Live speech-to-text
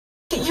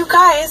You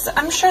guys,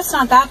 I'm sure it's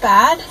not that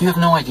bad. You have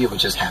no idea what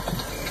just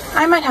happened.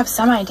 I might have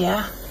some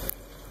idea.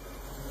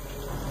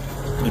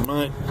 You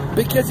might.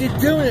 Because he's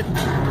doing it.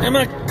 And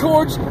my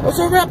cords are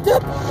so wrapped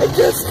up. It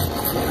just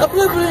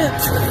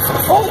oblivious.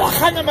 Oh, I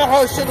can't remember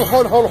how I said the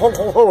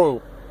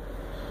hold.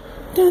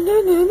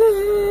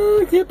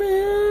 Keep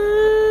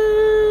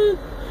it.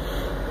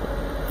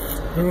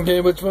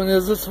 Okay, which one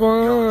is this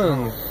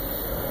one?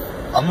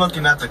 I'm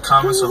looking at the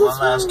comments of my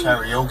last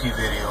karaoke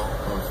video,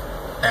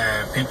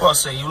 and people are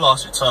saying you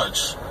lost your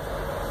touch.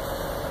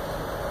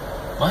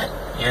 What?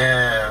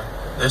 Yeah,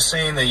 they're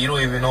saying that you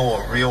don't even know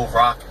what real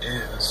rock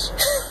is.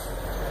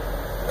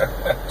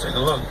 Take a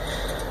look.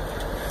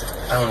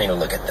 I don't need to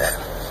look at that.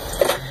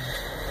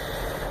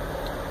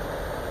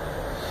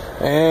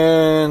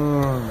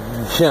 And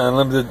yeah,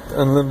 unlimited.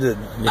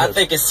 Yes. I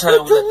think it's time we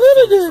let the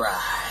Phoenix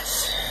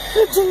rise.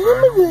 It's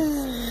unlimited.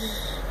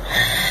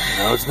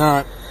 No, it's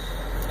not.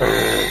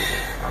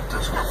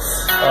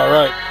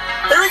 Alright.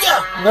 Here we go!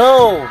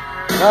 No!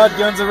 Not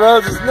Guns N'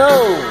 Roses, no!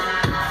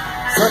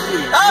 Sucky!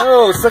 Ah!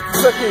 No,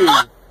 sucky!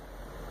 Ah!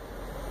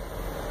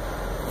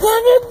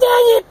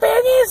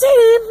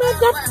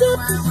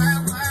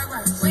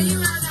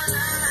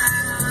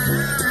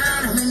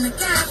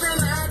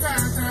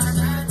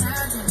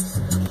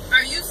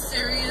 Are you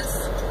serious?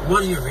 What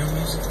are your real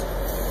music?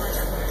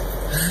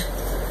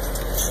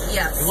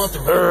 Yes. You want the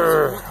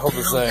real music? Hold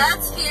the sound.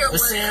 Let's hear The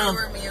sound.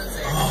 your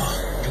music.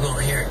 Oh, you're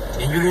gonna hear it,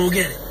 and you're gonna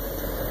get it.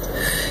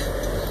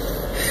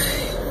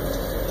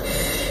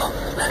 Oh,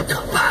 let the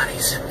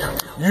bodies in the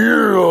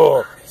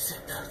Yeah!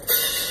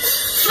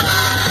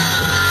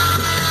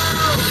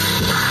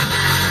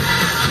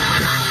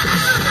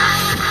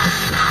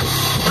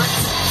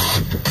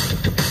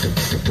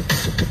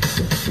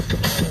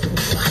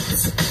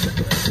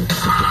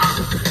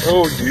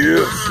 Oh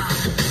yes!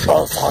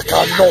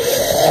 Osaka no!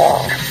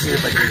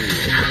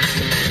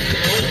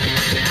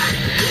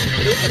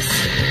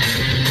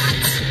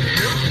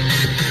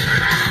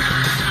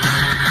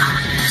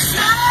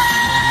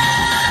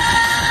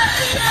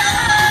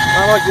 I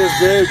like this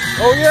dude.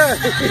 Oh yeah,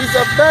 he's a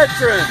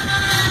veteran.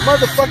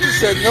 Motherfucker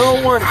said no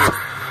wonder.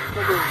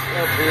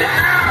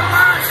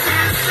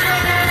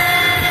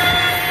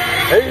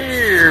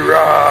 Hey,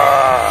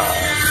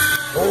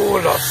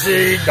 hola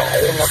sina,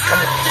 hola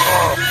kana,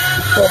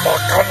 hola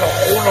kana,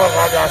 hola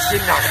la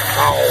sina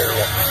how.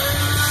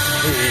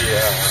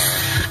 Yeah.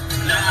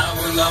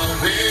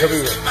 Come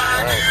here.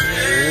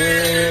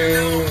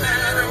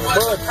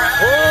 But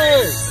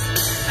hey.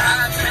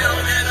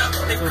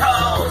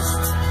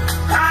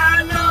 I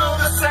know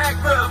the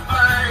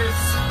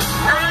sacrifice,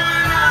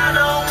 and I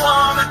don't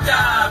wanna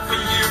die for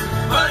you.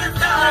 But if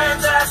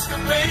dying's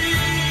asking me,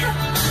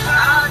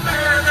 I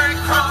bear that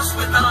cross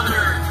with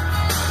honor.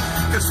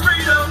 'Cause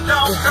freedom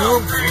don't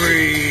come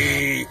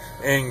free,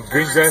 and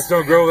green grass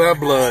don't grow without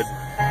blood.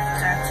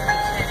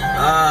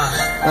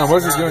 Now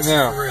what's he doing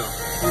now?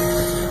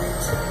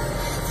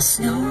 The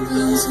snow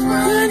blows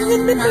around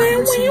on the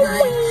mountain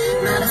tonight,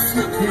 not a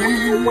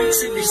footprint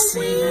to be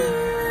seen.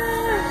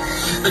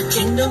 A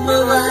kingdom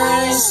of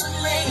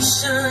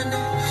isolation,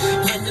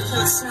 and it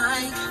looks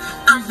like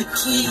I'm the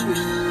king.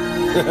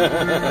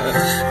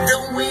 The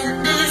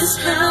wind is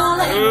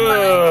howling.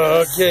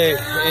 Okay,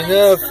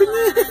 enough.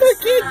 I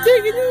can't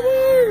take it no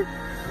more.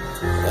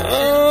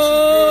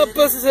 Oh,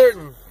 bus is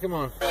hurting. Come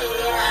on.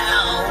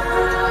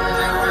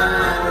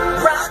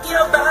 Rock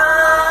your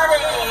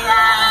body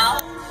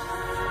out.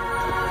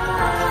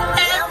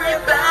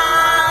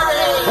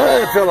 Everybody.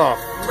 Oh, it fell off.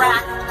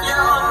 Rock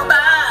your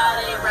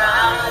body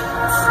right.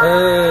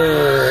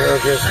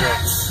 Okay, so.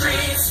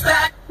 Streets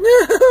back.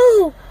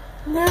 No!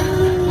 No!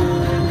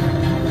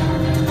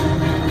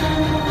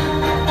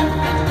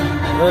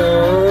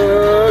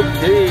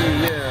 Okay,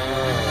 yeah.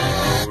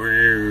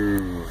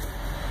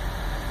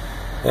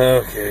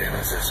 Okay,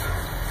 what's this one?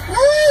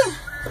 Woo!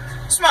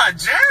 It's my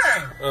jam.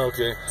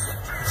 Okay.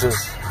 What's this?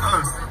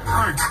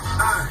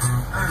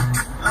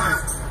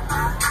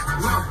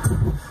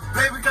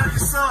 Baby got you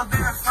so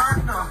damn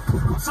fine though.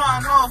 I'm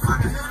trying to know if I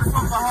can hit it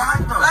from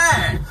behind though.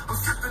 Hey! I'm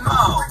sipping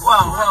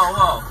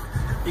whoa.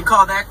 You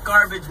call that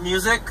garbage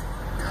music?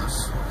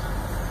 Yes.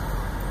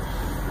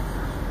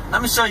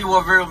 Let me show you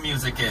what real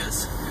music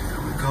is.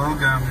 Here we go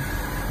again.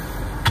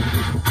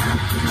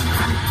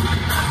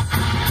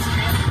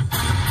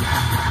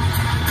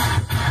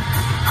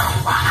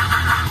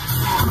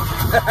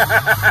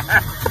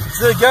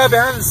 See the guy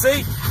behind the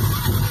seat?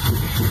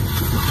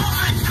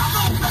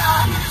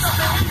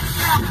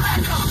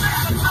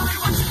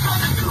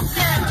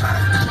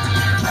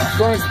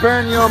 Going to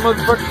spare your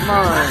motherfucking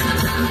mind.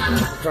 I'm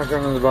trying to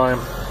turn on the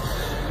volume.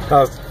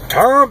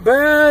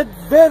 Combat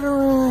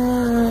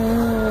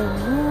veteran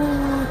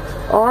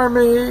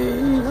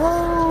Army.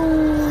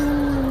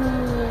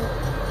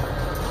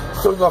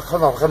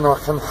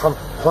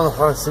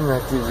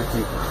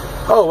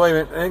 Oh, wait a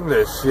minute.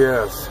 English,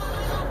 yes.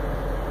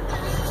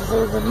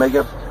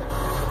 Makeup.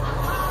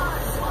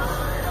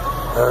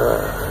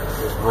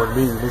 There's more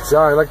music.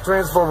 Sorry, like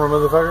Transformer,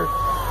 motherfucker.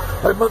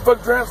 Like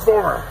motherfucking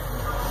Transformer.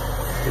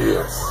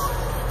 Yes.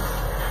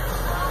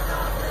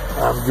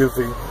 I'm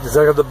goofy. Because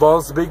I got the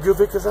balls to be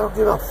goofy because I don't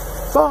give a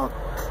fuck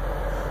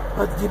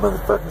what you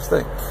motherfuckers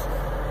think.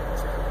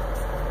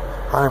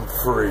 I'm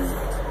free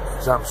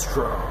because I'm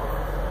strong.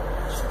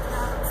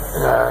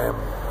 And I am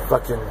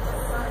fucking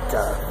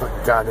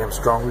goddamn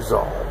strong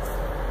resolve.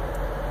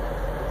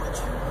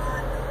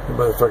 You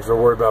motherfuckers are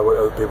worried about what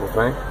other people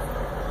think.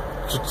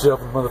 Shoot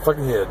yourself in the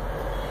motherfucking head.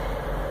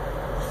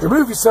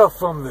 Remove yourself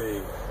from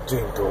the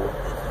gene pool.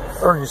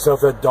 Earn yourself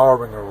that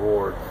Darwin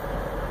Award.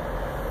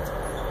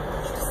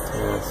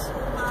 Yes.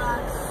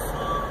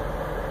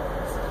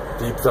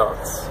 Deep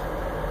thoughts.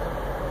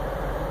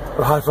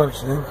 Or high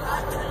functioning.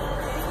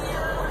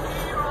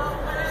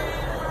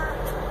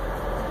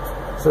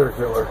 Serial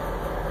killer.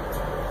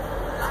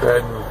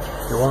 Bad, and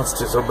he wants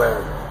to so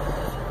bad.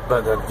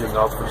 But not given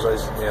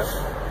authorization yet.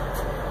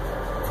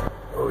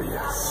 Oh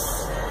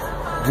yes.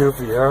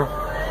 Goofy, huh?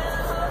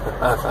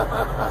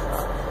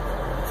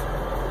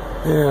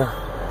 Yeah.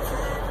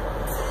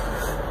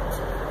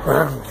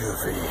 I'm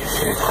goofy.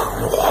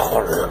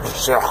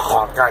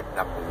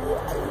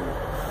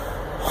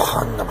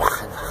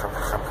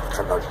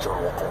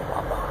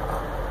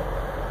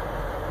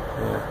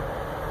 Yeah.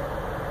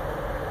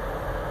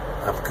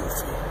 I'm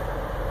goofy.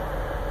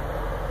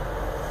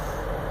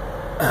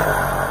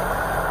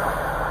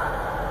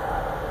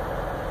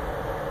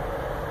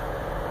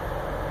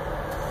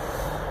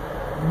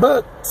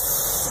 But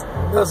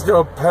let's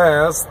go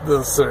past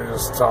the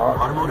serious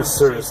talk, the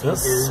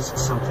seriousness. Is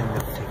something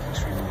that we take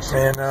extremely seriously.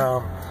 And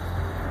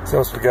what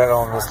else we got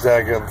on this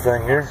daggum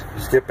thing here?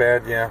 Skip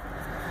ad, yeah.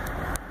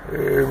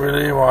 Who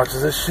really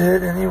watches this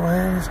shit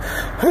anyways?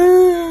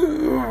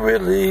 Who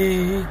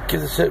really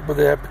gives a shit with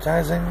the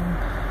advertising?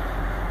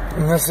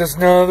 Unless there's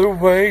another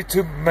way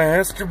to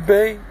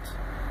masturbate,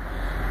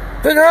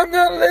 then I'm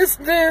not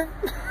listening.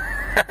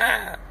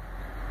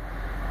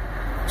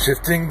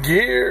 Shifting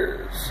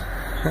gears,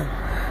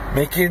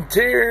 making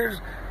tears,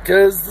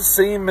 'cause the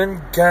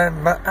semen got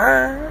my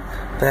eye.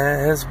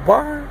 That's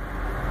why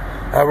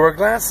I wear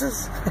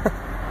glasses.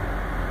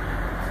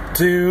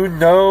 To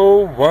no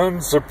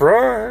one's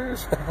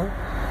surprise.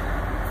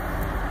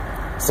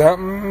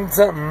 Something,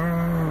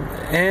 something,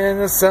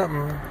 and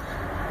something.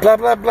 Blah,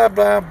 blah, blah,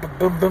 blah,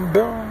 boom, boom,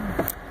 boom.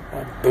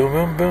 Boom,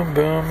 boom, boom,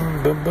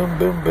 boom, boom, boom,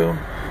 boom, boom.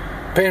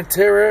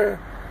 Pantera.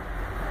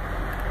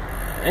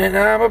 And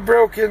I'm a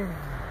broken.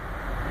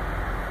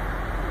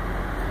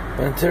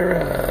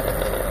 Pantera.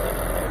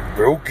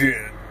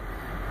 Broken.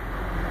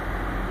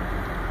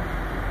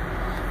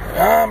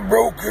 I'm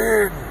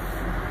broken.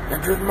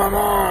 Into my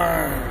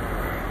mind.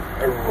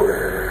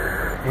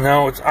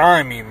 No, it's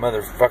I'm, you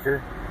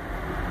motherfucker.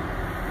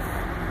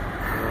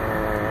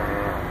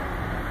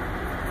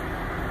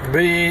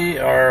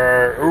 B-R-O-K-E-N.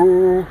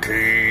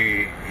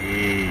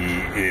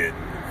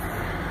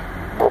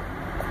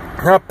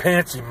 Not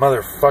pants, you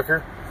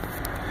motherfucker.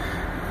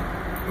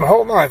 My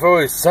whole life,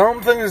 always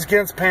something is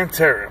against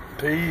Pantera.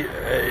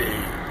 P-A-N-T-E-R-A.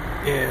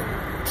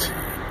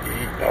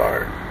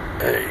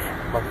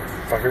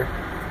 Motherfucker.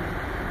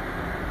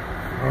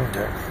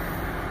 Okay.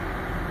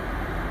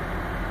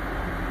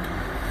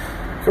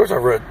 Of course,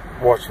 I've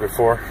watched it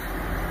before.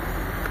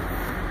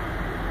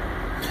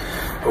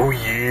 Oh,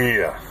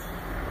 yeah.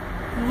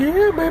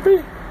 Yeah,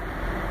 baby.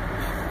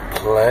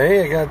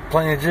 Play. I got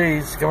plenty of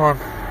G's. Come on.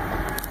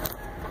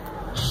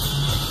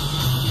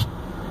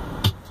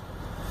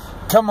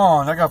 Come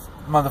on. I got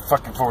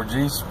motherfucking 4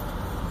 G's.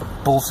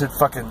 Bullshit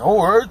fucking.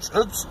 Oh,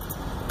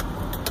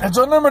 it's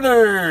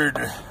unlimited.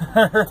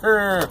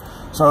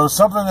 So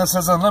something that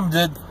says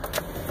unlimited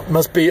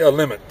must be a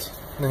limit.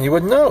 And you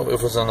wouldn't know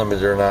if it was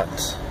unlimited or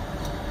not.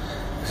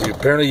 So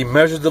apparently you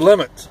measured the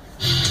limit.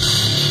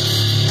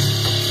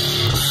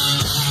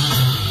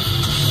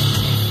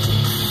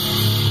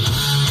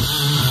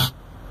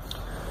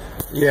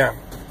 Yeah.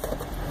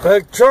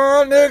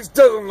 Electronics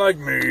doesn't like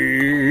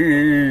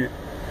me.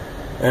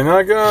 And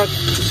I got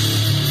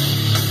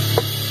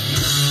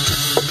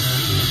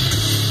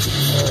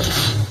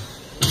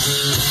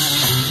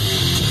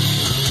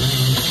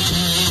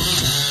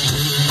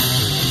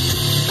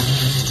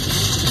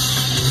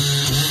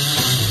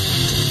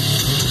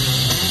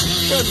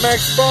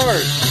Max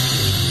Bars.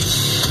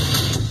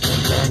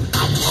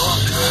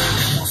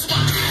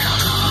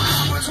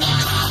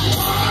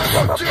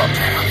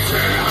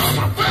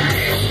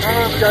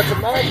 I've got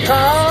some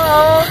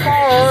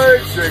alcohol,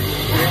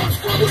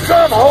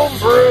 some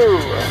homebrew.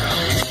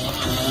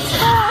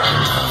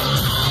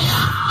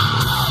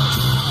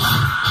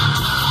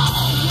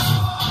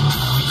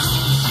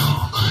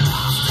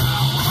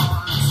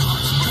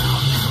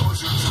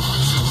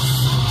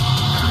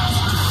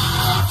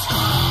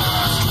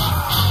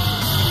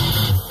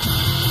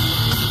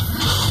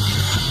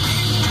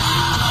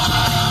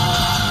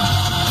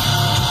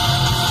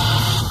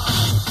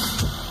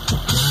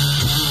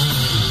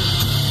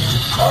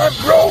 I'm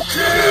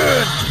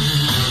broken!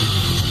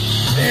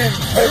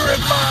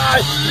 Inherit my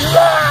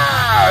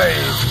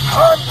life!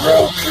 I'm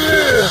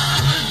broken!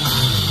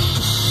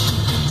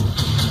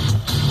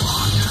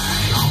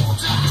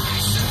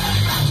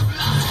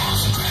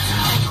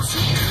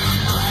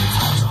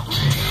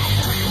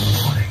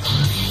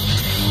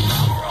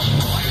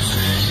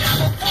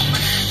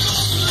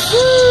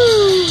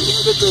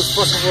 those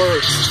fucking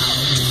words.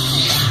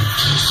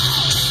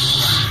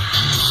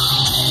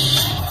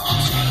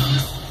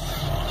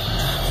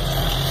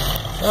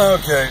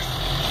 Okay.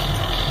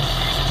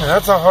 And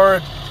that's how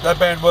hard that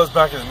band was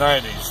back in the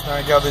 90s. Now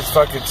I got these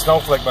fucking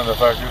snowflake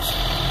motherfuckers.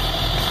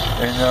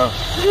 And la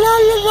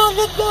la la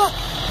la la,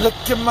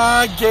 look at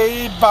my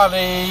gay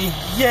body,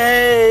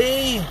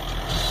 yay!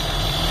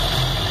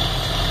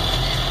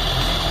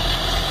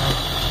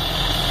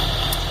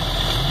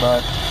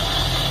 But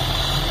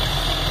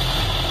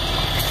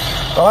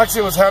I like to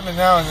see what's happening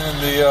now in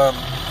the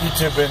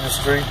YouTube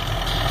industry.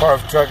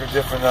 Part of trucker,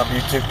 different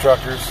YouTube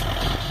truckers.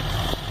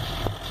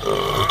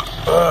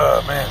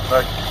 Man,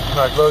 like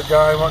little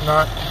guy and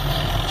whatnot.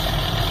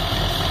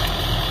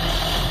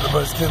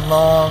 Everybody's getting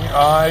along,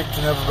 Ike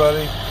and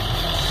everybody.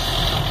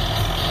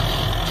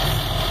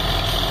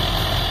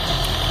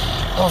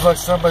 Almost like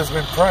somebody's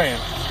been praying.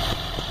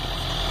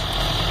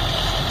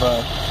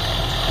 But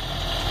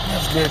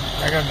that's good.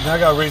 I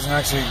got a reason to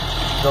actually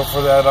go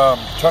for that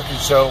trucking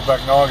show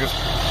back in August,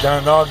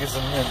 down in August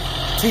in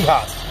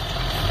Tejas.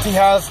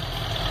 Tejas,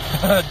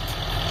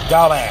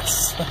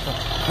 Dallas.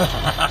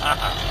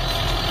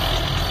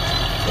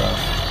 So,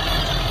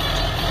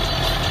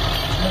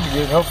 that'd be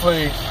good.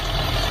 Hopefully, I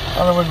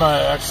don't know when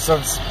my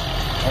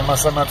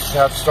son might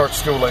have to start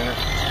school later.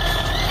 So,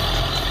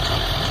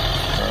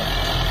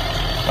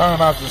 I don't know, I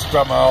might have to just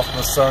drop my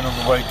son on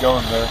the way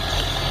going there.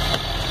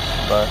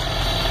 But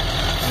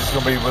he's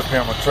going to be with me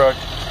on my truck.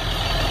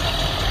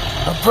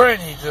 I'm praying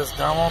he just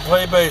don't want to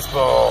play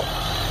baseball.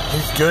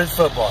 He's good at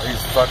football.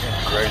 He's fucking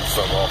great at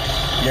football.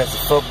 He has a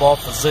football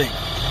physique.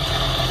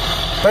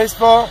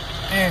 Baseball,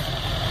 And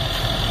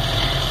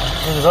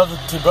his other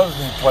two brothers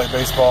need to play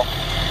baseball.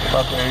 They're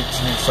about the age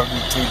to start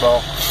doing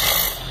T-ball.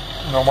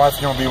 My wife's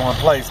going to be in one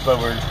place, but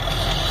we're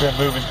going to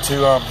move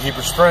into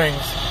Heber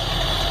Springs.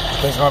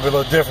 Things might be a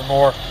little different,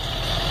 more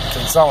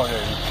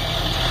consolidated.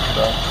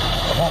 But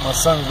I want my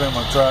son to be in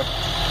my truck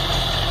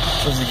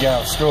as soon as he gets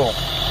out of school.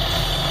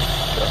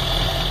 So,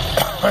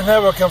 and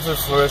that will come to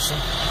fruition.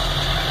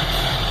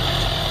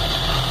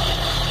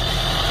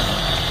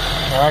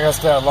 And I got to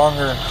stay out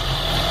longer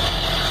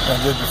than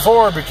I did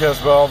before because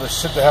of all the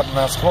shit that happened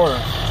last quarter.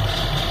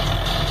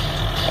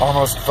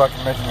 Almost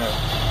fucking making a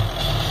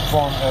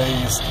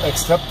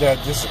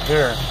ex-stepdad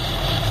disappear.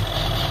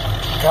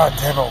 God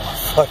damn it,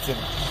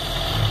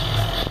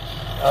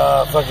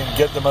 fucking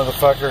get the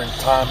motherfucker and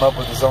tie him up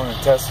with his own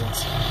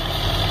intestines.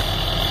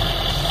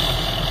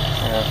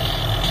 Yeah.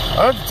 I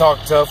have to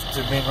talk tough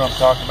to mean what I'm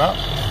talking about.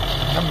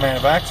 I'm a man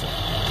of action.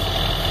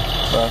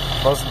 But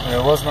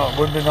it wouldn't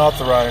have been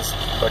authorized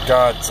by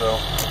God, so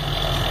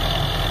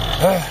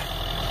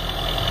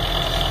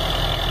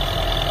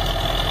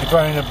he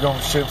probably ended up going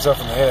to shoot himself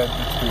in the head,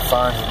 which would be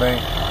fine with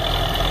me.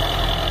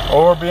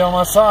 Or be on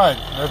my side.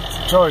 That's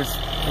the choice.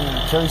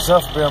 Either kill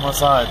yourself or be on my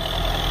side.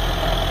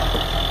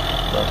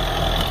 But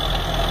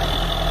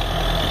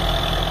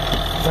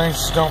things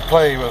just don't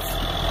play with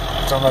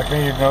someone like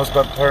me who knows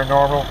about the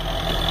paranormal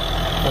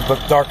and the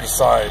darker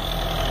side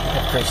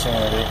of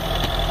Christianity.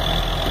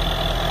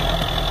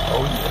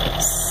 Oh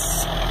yes.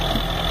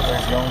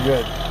 Things going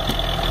good.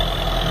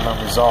 And I'm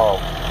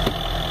resolved.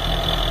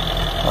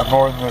 I'm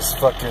more than this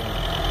fucking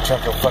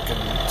chunk of fucking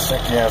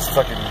stinky ass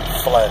fucking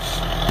flesh.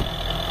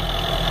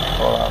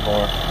 A lot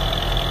more.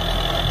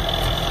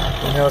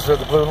 You notice where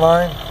the blue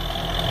line?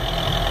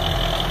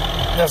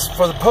 That's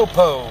for the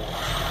popo.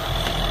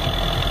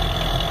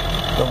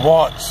 The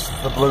watch,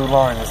 the blue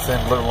line, the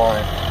thin blue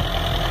line.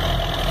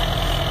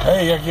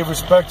 Hey, you gotta give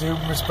respect to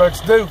who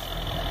respect's due.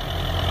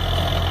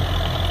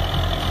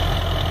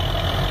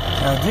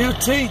 Now,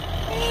 DOT, you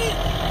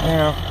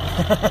know.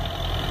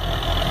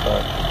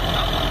 But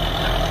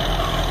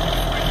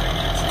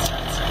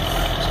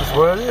that's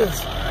what it is.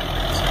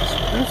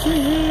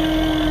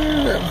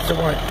 That's the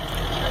point.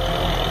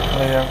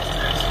 Yeah.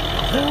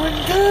 Doing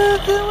good,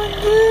 doing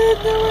good,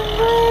 doing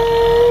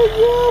great.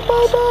 Yeah,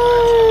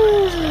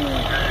 bye-bye.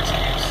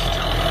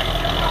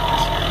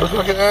 Look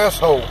like an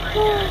asshole.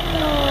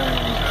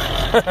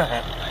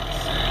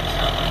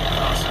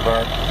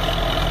 But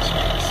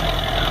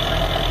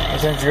I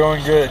think you're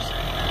going good.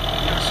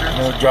 You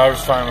know, the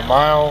driver's fine a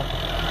mile.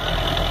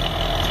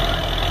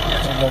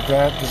 Something like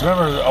that. Because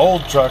remember the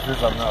old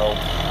truckers, I'm not old,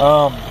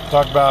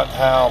 talk about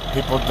how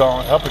people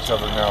don't help each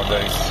other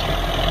nowadays.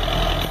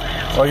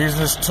 Well, using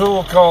this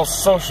tool called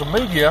social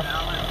media,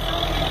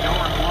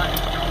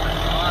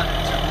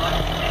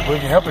 we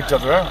can help each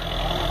other out.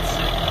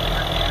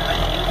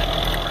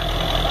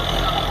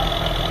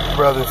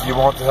 Brother, if you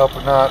want the help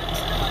or not,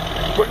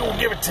 we're going to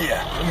give it to you.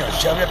 We're going to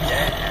shove it up your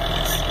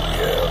ass.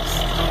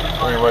 Yes.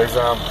 Anyways,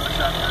 How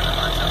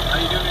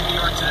you doing in New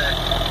York today?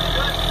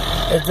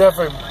 it's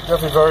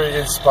definitely very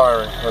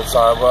inspiring. That's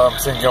what I'm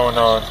seeing going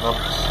on. I'm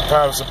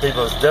proud of some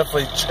people that's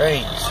definitely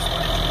changed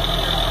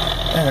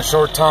in a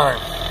short time.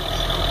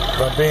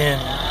 By being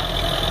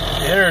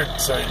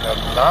irritating,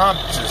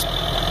 obnoxious,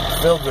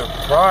 filled with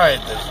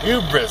pride, the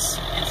hubris,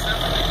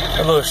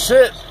 a little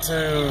shit,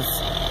 to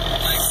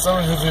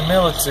someone with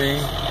humility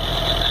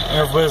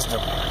and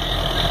wisdom.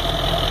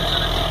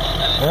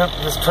 Yep,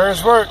 this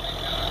prayers work.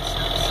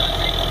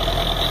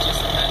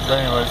 But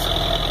anyways,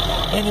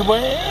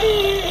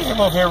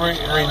 I'm over here,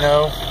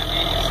 Reno.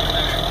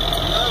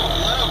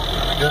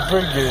 Doing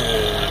pretty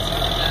good.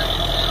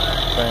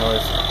 But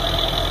anyways,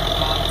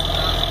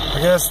 I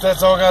guess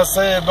that's all I gotta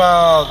say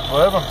about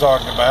whatever I'm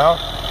talking about.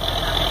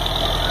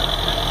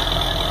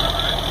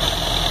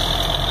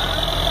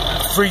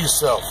 Free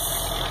yourself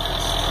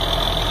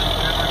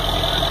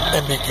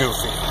and be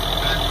goofy.